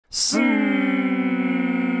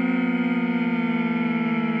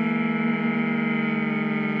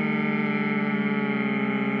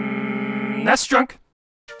SNESdrunk.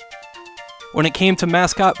 When it came to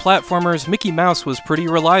mascot platformers, Mickey Mouse was pretty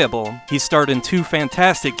reliable. He starred in 2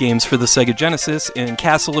 fantastic games for the Sega Genesis in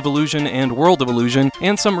Castle of Illusion and World of Illusion,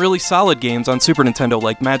 and some really solid games on Super Nintendo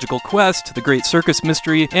like Magical Quest, The Great Circus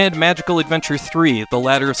Mystery, and Magical Adventure 3, the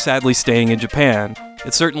latter sadly staying in Japan.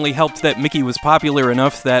 It certainly helped that Mickey was popular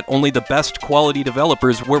enough that only the best quality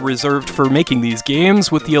developers were reserved for making these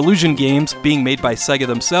games, with the Illusion games being made by Sega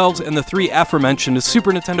themselves, and the 3 aforementioned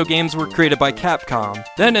Super Nintendo games were created by Capcom.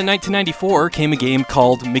 Then in 1994 came a game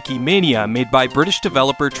called Mickey Mania, made by British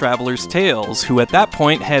developer Traveller's Tales, who at that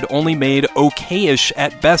point had only made okay-ish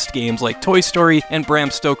at best games like Toy Story and Bram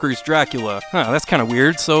Stoker's Dracula. Huh, that's kinda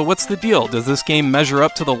weird, so what's the deal? Does this game measure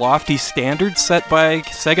up to the lofty standards set by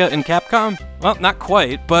Sega and Capcom? Well, not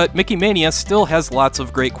quite, but Mickey Mania still has lots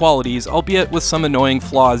of great qualities, albeit with some annoying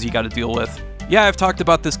flaws you gotta deal with. Yeah, I've talked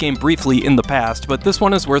about this game briefly in the past, but this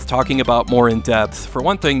one is worth talking about more in depth. For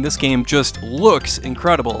one thing, this game just looks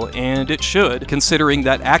incredible, and it should, considering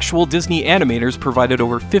that actual Disney animators provided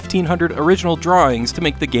over 1,500 original drawings to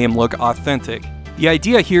make the game look authentic. The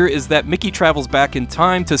idea here is that Mickey travels back in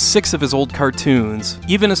time to 6 of his old cartoons,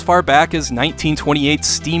 even as far back as 1928's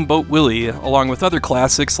Steamboat Willie, along with other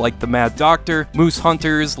classics like The Mad Doctor, Moose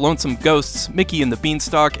Hunters, Lonesome Ghosts, Mickey and the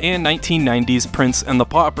Beanstalk, and 1990's Prince and the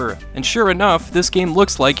Pauper. And sure enough, this game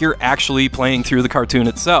looks like you're actually playing through the cartoon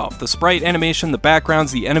itself. The sprite animation, the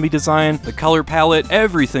backgrounds, the enemy design, the color palette,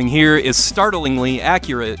 everything here is startlingly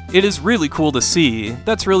accurate. It is really cool to see.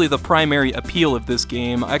 That's really the primary appeal of this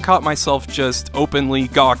game. I caught myself just openly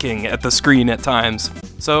gawking at the screen at times.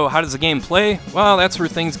 So how does the game play? Well, that's where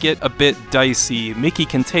things get a bit dicey. Mickey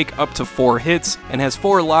can take up to 4 hits and has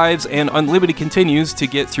 4 lives, and unlimited continues to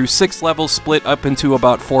get through 6 levels split up into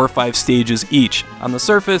about 4 or 5 stages each. On the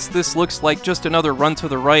surface, this looks like just another run to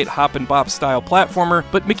the right hop and bop style platformer,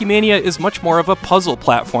 but Mickey Mania is much more of a puzzle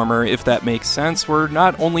platformer, if that makes sense, where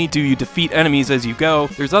not only do you defeat enemies as you go,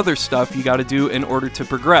 there's other stuff you gotta do in order to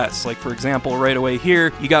progress. Like for example, right away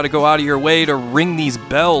here, you gotta go out of your way to ring these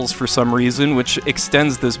bells for some reason, which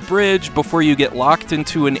extends this bridge before you get locked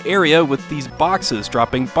into an area with these boxes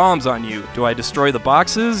dropping bombs on you. Do I destroy the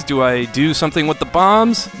boxes? Do I do something with the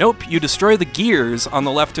bombs? Nope, you destroy the gears on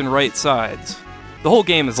the left and right sides. The whole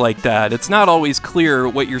game is like that. It's not always clear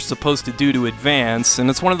what you're supposed to do to advance, and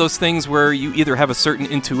it's one of those things where you either have a certain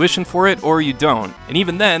intuition for it or you don't. And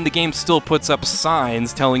even then, the game still puts up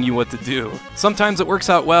signs telling you what to do. Sometimes it works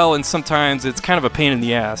out well, and sometimes it's kind of a pain in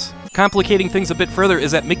the ass. Complicating things a bit further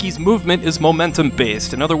is that Mickey's movement is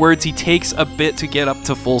momentum-based. In other words, he takes a bit to get up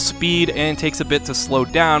to full speed and takes a bit to slow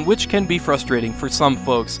down, which can be frustrating for some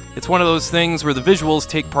folks. It's one of those things where the visuals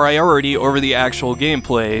take priority over the actual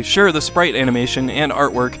gameplay. Sure, the sprite animation and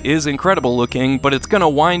artwork is incredible looking, but it's gonna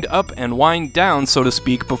wind up and wind down, so to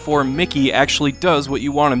speak, before Mickey actually does what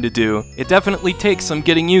you want him to do. It definitely takes some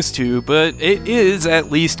getting used to, but it is at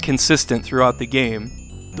least consistent throughout the game.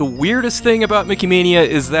 The weirdest thing about Mickey Mania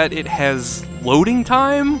is that it has loading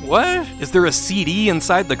time? What? Is there a CD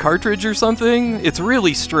inside the cartridge or something? It's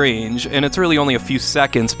really strange, and it's really only a few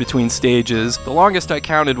seconds between stages. The longest I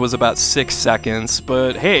counted was about 6 seconds,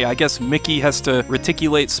 but hey, I guess Mickey has to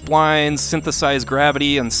reticulate splines, synthesize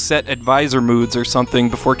gravity, and set advisor moods or something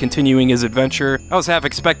before continuing his adventure. I was half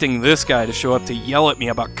expecting this guy to show up to yell at me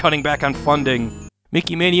about cutting back on funding.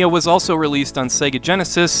 Mickey Mania was also released on Sega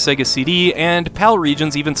Genesis, Sega CD, and PAL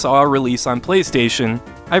regions even saw a release on PlayStation.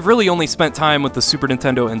 I've really only spent time with the Super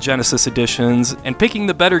Nintendo and Genesis editions, and picking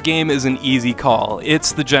the better game is an easy call.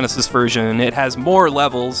 It's the Genesis version. It has more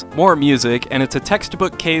levels, more music, and it's a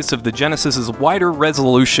textbook case of the Genesis's wider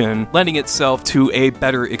resolution, lending itself to a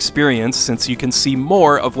better experience since you can see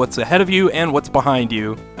more of what's ahead of you and what's behind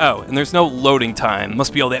you. Oh, and there's no loading time.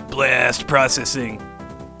 Must be all that blast processing.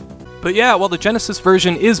 But yeah, while the Genesis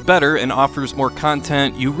version is better and offers more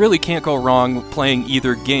content, you really can't go wrong playing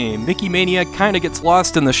either game. Mickey Mania kinda gets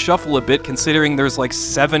lost in the shuffle a bit considering there's like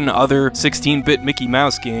 7 other 16-bit Mickey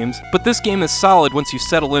Mouse games, but this game is solid once you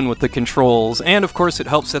settle in with the controls, and of course it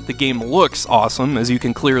helps that the game looks awesome, as you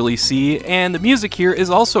can clearly see, and the music here is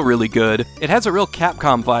also really good. It has a real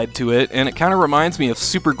Capcom vibe to it, and it kinda reminds me of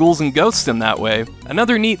Super Ghouls and Ghosts in that way.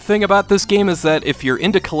 Another neat thing about this game is that if you're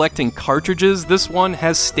into collecting cartridges, this one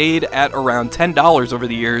has stayed at around $10 over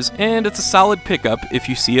the years, and it's a solid pickup if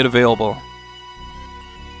you see it available.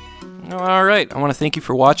 Alright, I want to thank you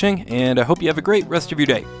for watching, and I hope you have a great rest of your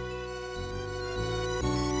day.